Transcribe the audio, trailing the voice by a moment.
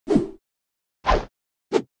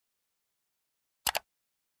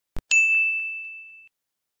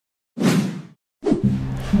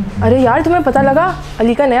अरे यार तुम्हें पता लगा?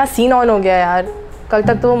 अली का नया सीन ऑन हो गया यार। कल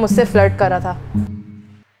तक तो वो मुझसे फ्लर्ट कर रहा था।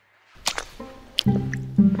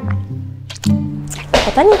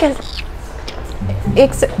 पता नहीं कैसे।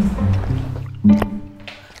 एक से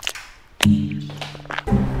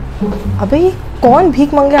अबे ये कौन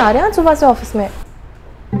भीख मांगे आ रहे हैं सुबह से ऑफिस में?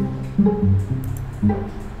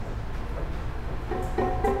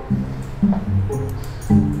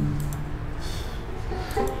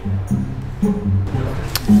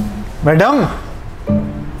 मैडम,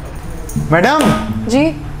 मैडम जी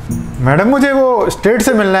मैडम, मुझे वो स्टेट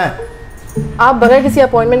से मिलना है। आप बगैर किसी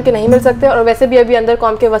अपॉइंटमेंट के नहीं मिल सकते, और वैसे भी अभी अंदर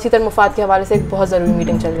कॉम के वसीतर मुफाद के हवाले से एक बहुत ज़रूरी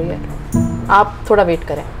मीटिंग चल रही है। आप थोड़ा वेट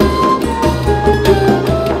करें।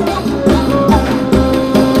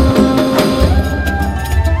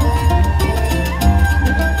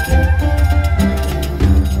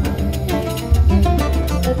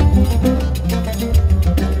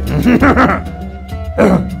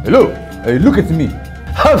 Hello, look at me.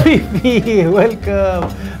 Habibi, welcome.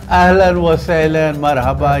 Ahlan wa sahlan,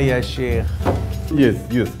 marhaba ya sheikh. Yes.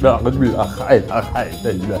 بعد بالأخ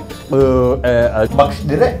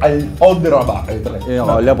بقدر الأودرا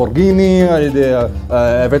بقى لامبورجيني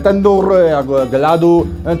فيتندور جلادو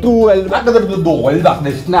انتو البقدر الدول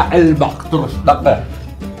بقدر البقدر.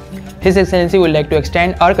 His Excellency would like to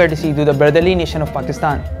extend our courtesy to the brotherly nation of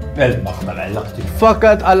Pakistan.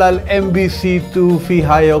 فقط على MBC2 في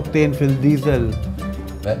هاي اوكتين في الديزل.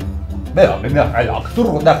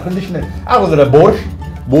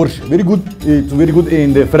 Borscht, very good. It's very good.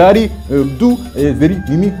 And Ferrari too is very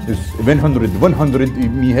mimi. 100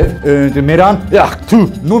 me have. The Meran, yeah, two.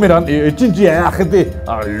 No Meran. Chinchi, akhde.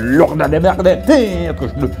 Lokda de bakde.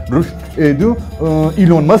 Rush. Do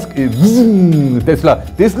Elon Musk. Tesla.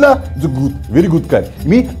 Is a good, very good car.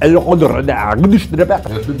 Me, lokda de agdish de bak.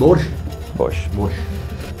 Borscht.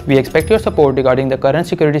 We expect your support regarding the current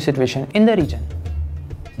security situation in the region.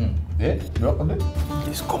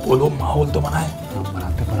 इसको बोलो माहौल तो बनाए।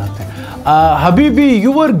 बनाते। Habibi,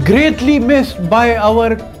 you were greatly missed by our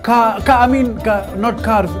not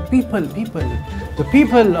cars, people. The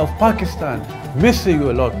people of Pakistan miss you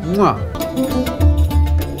a lot.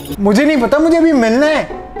 मुझे नहीं पता, मुझे अभी मिलना है।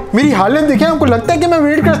 मेरी हालत देखें, आपको लगता है कि मैं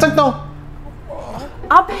वेट कर सकता हूँ?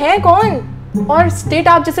 आप हैं कौन? और स्टेट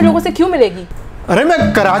आप जैसे लोगों से क्यों मिलेगी? अरे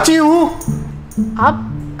मैं कराची हूँ। आप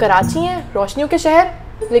कराची हैं, रोशनियों के शहर,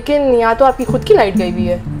 लेकिन यहाँ तो आपकी खुद की लाइट गई हुई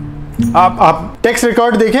है। आप टैक्स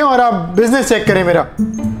रिकॉर्ड देखें और आप बिजनेस चेक करें मेरा।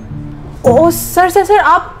 ओह सर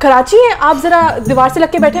आप कराची हैं? आप जरा दीवार से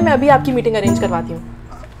लग के बैठे, मैं अभी आपकी मीटिंग अरेंज करवाती हूँ।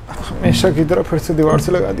 हमेशा की तरह फिर से दीवार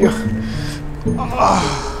से लगा दिया।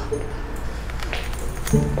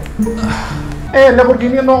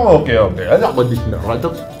 Lamborghini no, okay.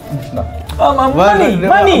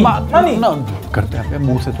 Money. करते हैं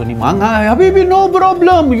मुंह से तो नहीं मांगा है। Habibi, no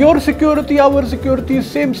problem. Your security, our security,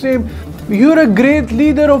 same. You're a great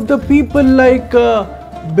leader of the people, like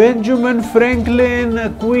Benjamin Franklin,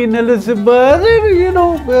 Queen Elizabeth. You know,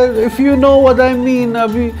 if you know what I mean.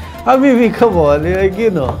 Habibi, come on, like,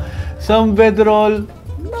 you know, some petrol.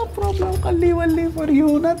 No problem, Kalli for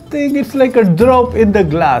you, nothing. It's like a drop in the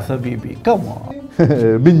glass, Habibi. Come on.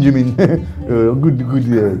 Benjamin, good.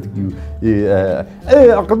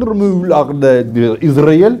 أقدر من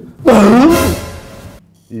إسرائيل.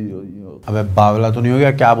 अबे बावला तो नहीं हो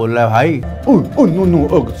गया? क्या बोल रहा है भाई?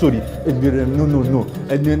 No, sorry. No.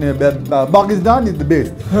 Pakistan is the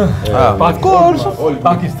best. Of course.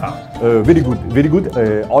 Pakistan. Very good.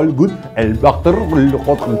 All good. البقر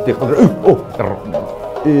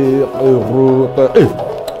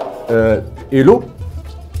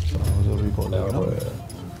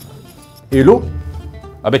hello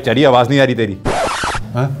अबे चरी आवाज नहीं आ रही तेरी।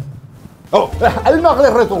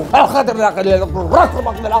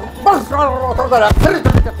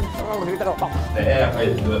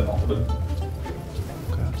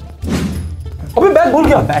 अबे बैग भूल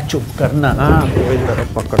गया। बैग चुप करना।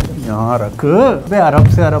 पकड़ यहाँ रख। बे अरब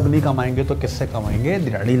से अरब नहीं कमाएंगे तो किससे कमाएंगे?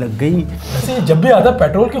 दिहाड़ी लग गई। जब भी आता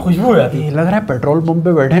पेट्रोल की खुशबू हो जाती है। लग रहा है पेट्रोल पंप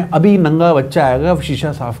पे बैठे हैं। अभी नंगा बच्चा आएगा,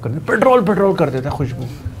 शीशा साफ करने पेट्रोल कर देता है खुशबू।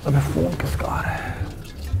 अबे फोन किसका आ रहा है?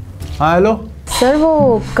 हाँ हेलो सर,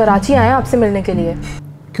 वो कराची आए आपसे मिलने के लिए।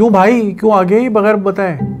 क्यों भाई, क्यों आ गए बगैर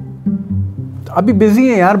बताए? अभी बिजी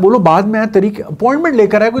है यार, बोलो बाद में। तरीका अपॉइंटमेंट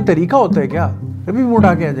लेकर आए, कोई तरीका होता है क्या? अभी वो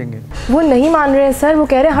उठा के आ जाएंगे। वो नहीं मान रहे हैं सर, वो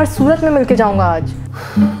कह रहे हैं हर सूरत में मिलके जाऊंगा आज।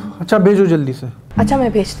 अच्छा भेजो जल्दी से। अच्छा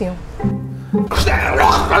मैं भेजती हूँ।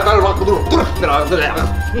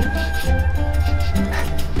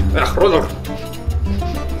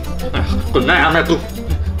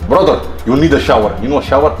 Brother, you need a shower. You know a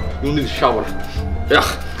shower? You need a shower.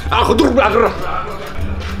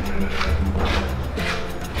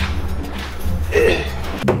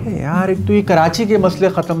 यार एक तो ये कराची के मसले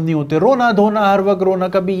ख़त्म नहीं होते, रोना धोना हर वक्त रोना,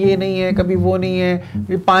 कभी ये नहीं है कभी वो नहीं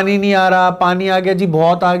है, पानी नहीं आ रहा, पानी आ गया जी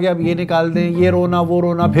बहुत आ गया अब ये निकाल दें, ये रोना वो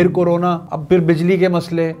रोना, फिर कोरोना, अब फिर बिजली के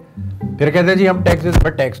मसले, फिर कहते हैं जी हम टैक्स,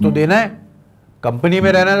 पर टैक्स तो देना है, कंपनी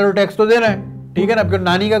में रहना है तो टैक्स तो देना है, ठीक है ना। अब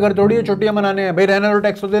नानी का घर थोड़ी है छुट्टियां मनाने हैं, भाई रहना है तो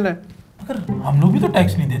टैक्स तो देना है। मगर हम लोग भी तो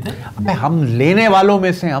टैक्स नहीं देते। अबे हम लेने वालों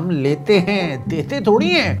में से, हम लेते हैं, देते थोड़ी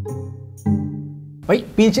हैं भाई।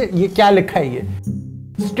 पीछे ये क्या लिखा है, ये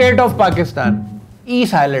state of Pakistan, E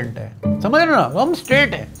silent है, समझ रहे ना, हम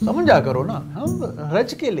स्टेट है, समझा करो ना, हम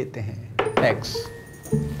रच के लेते हैं टैक्स।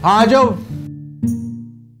 आ जाओ।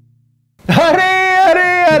 अरे अरे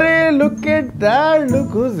अरे look at that,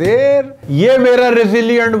 look who's here, ये मेरा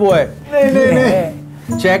रेजिलिएंट वो है। नहीं नहीं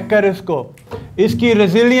नहीं, चेक कर इसको, इसकी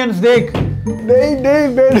रेजिलियंस देख। नहीं नहीं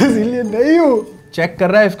मैं रेजिलिएंट नहीं हूँ। चेक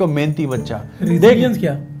कर रहा है इसको मेहनती बच्चा। रेजिलियंस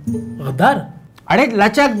क्या? गद्दार? अरे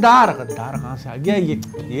लचकदार, गद्दार कहां से आ गया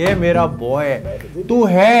ये मेरा बॉय है, तू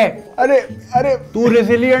है। अरे अरे तू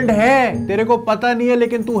रेजिलिएंट है, तेरे को पता नहीं है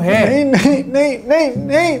लेकिन तू है। नहीं नहीं नहीं नहीं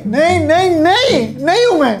नहीं नहीं नहीं नहीं नहीं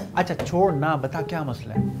हूं मैं। अच्छा छोड़ ना, बता क्या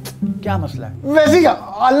मसला है, क्या मसला है? वैसे ही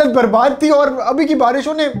हालत बर्बाद थी और अभी की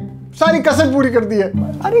बारिशों ने सारी कसर पूरी कर दी है।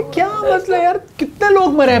 अरे क्या मसला है यार, कितने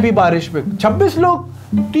लोग मरे अभी बारिश में? 26 लोग,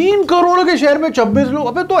 3 करोड़ के शहर में 26 लोग।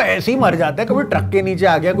 अबे तो ऐसे ही मर जाते हैं, कभी ट्रक के नीचे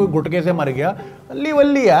आ गया, कोई गुटके से मर गया, अल्ली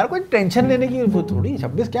वल्ली यार, कोई टेंशन लेने की वो थोड़ी।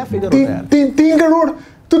 26 क्या फिगर होता है यार? 3 करोड़,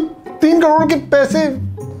 तो 3 करोड़ के पैसे।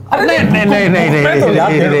 नहीं,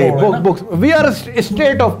 books, we are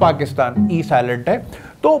state of Pakistan, E silent है,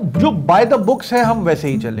 तो जो बाय द बुक्स है हम वैसे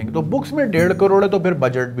ही चलेंगे। तो बुक्स में 1.5 करोड़ है, तो फिर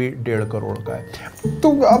बजट भी 1.5 करोड़ का है। तो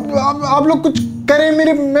अब आप लोग कुछ करें,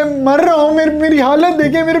 मैं मर रहा हूँ, मेरी हालत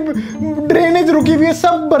देखिए, मेरे ड्रेनेज रुकी हुई है,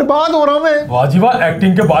 सब बर्बाद हो रहा हूँ मैं। वाह जी वाह,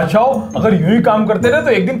 एक्टिंग के बादशाह, अगर यूं ही काम करते रहे तो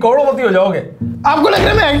एक दिन करोड़पति हो जाओगे। आपको लग रहा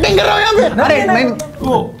है मैं एक्टिंग कर रहा हूँ यहाँ पे? अरे नहीं,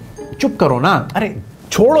 चुप करो ना, अरे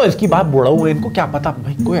छोड़ो इसकी बात, बुढ़ा हुआ है, इनको क्या पता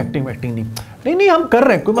भाई, कोई एक्टिंग नहीं हम कर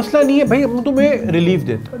रहे हैं, कोई मसला नहीं है भाई। हम तुम्हें रिलीफ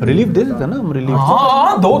दे देते ना, हम रिलीफ।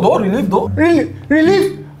 हाँ दो रिलीफ दो।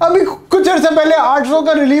 रिलीफ अभी कुछ अर्से पहले 800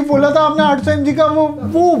 का रिलीफ बोला था आपने, 800 mg का।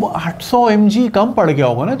 वो 800 mg कम पड़ गया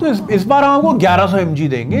होगा ना, तो इस बार हम आपको 1100 mg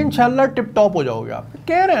देंगे, इंशाल्लाह टिप टॉप हो जाओगे आप,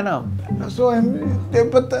 कह रहे हैं ना। 100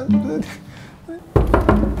 mg पता।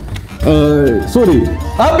 Sorry.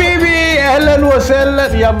 Habibi, ahlan wa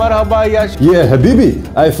sahlan, ya marhaba, ya Yeah, Habibi,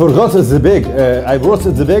 I forgot the bag. I brought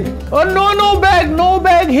the bag. Oh no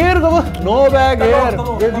bag here, no bag here.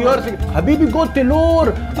 With your Habibi, go Tilor,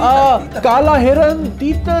 Kala Heron,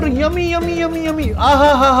 Teeter, yummy.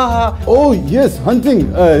 Ah. Oh yes, hunting.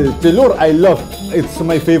 Tilor, I love. It's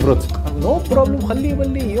my favorite. No problem, Khalli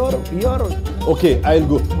walli, your. Okay, I'll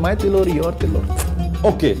go. My Tilor, your Tilor.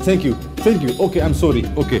 Okay, thank you. Okay, I'm sorry.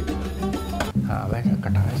 Okay. हाँ वैसे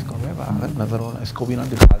कटा है इसको, मैं नजर हो ना, इसको भी ना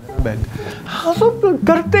दिखा देना बैग। हाँ सब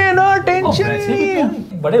करते हैं ना, टेंशन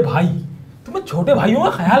नहीं। बड़े भाई, तुम्हें छोटे भाइयों का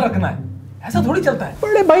ख्याल रखना है, ऐसा थोड़ी चलता है।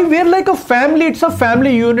 बड़े भाई, we are like a family, it's a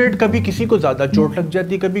family unit. कभी किसी को ज्यादा चोट लग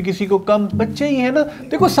जाती, कभी किसी को कम, बच्चे ही है ना,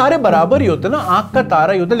 देखो सारे बराबर ही होते ना, आंख का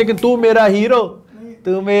तारा ही होता है। लेकिन तू मेरा हीरो,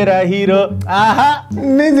 आहा।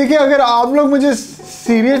 नहीं देखिए, अगर आप लोग मुझे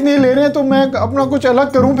सीरियस नहीं ले रहे हैं तो मैं अपना कुछ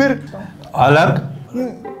अलग करूं फिर। अलग?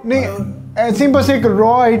 नहीं, ऐसे ही बस एक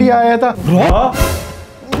रॉ आइडिया आया था।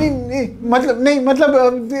 नहीं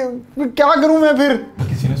मतलब क्या करूं मैं फिर?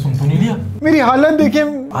 किसी ने सुन तो नहीं लिया? मेरी हालत देखिए।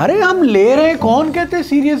 अरे हम ले रहे हैं, कौन कहते हैं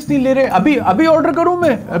सीरियस नहीं ले रहे? अभी ऑर्डर करूं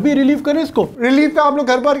मैं, अभी रिलीव करें इसको। रिलीफ का आप लोग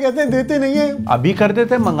हर बार कहते हैं, देते नहीं है। अभी कर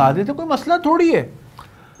देते, मंगा देते, कोई मसला थोड़ी है।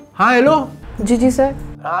 हाँ हेलो जी सर।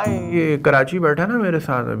 हाँ ये कराची बैठा है ना मेरे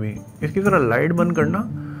साथ, अभी इसकी जरा लाइट बंद करना,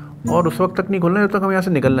 और उस वक्त तक नहीं खोलना जब तक हम यहाँ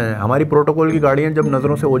से निकलना है। हमारी प्रोटोकॉल की गाड़ियाँ जब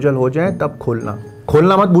नज़रों से ओझल हो जाएं तब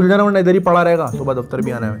खोलना मत भूल जाना, वरना इधर ही पड़ा रहेगा, सुबह दफ्तर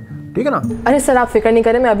भी आना है, ठीक है ना? अरे सर आप फिक्र नहीं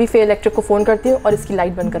करें, मैं अभी फिर इलेक्ट्रिक को फ़ोन करती हूँ और इसकी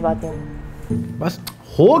लाइट बंद करवाती हूँ। बस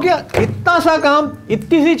हो गया, इतना सा काम,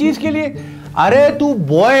 इतनी सी चीज़ के लिए। अरे तू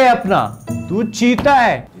बॉय है अपना, तू चीता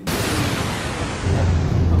है।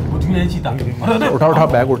 कुछ भी नहीं चीता। उठा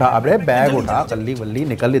बैग उठा, अरे बैग उठा, कल्ली वल्ली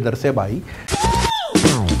निकल इधर से भाई।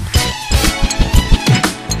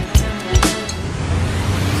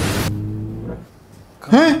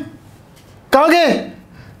 हैं? कहाँ गए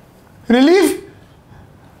रिलीफ?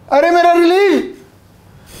 अरे मेरा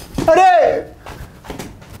रिलीफ, अरे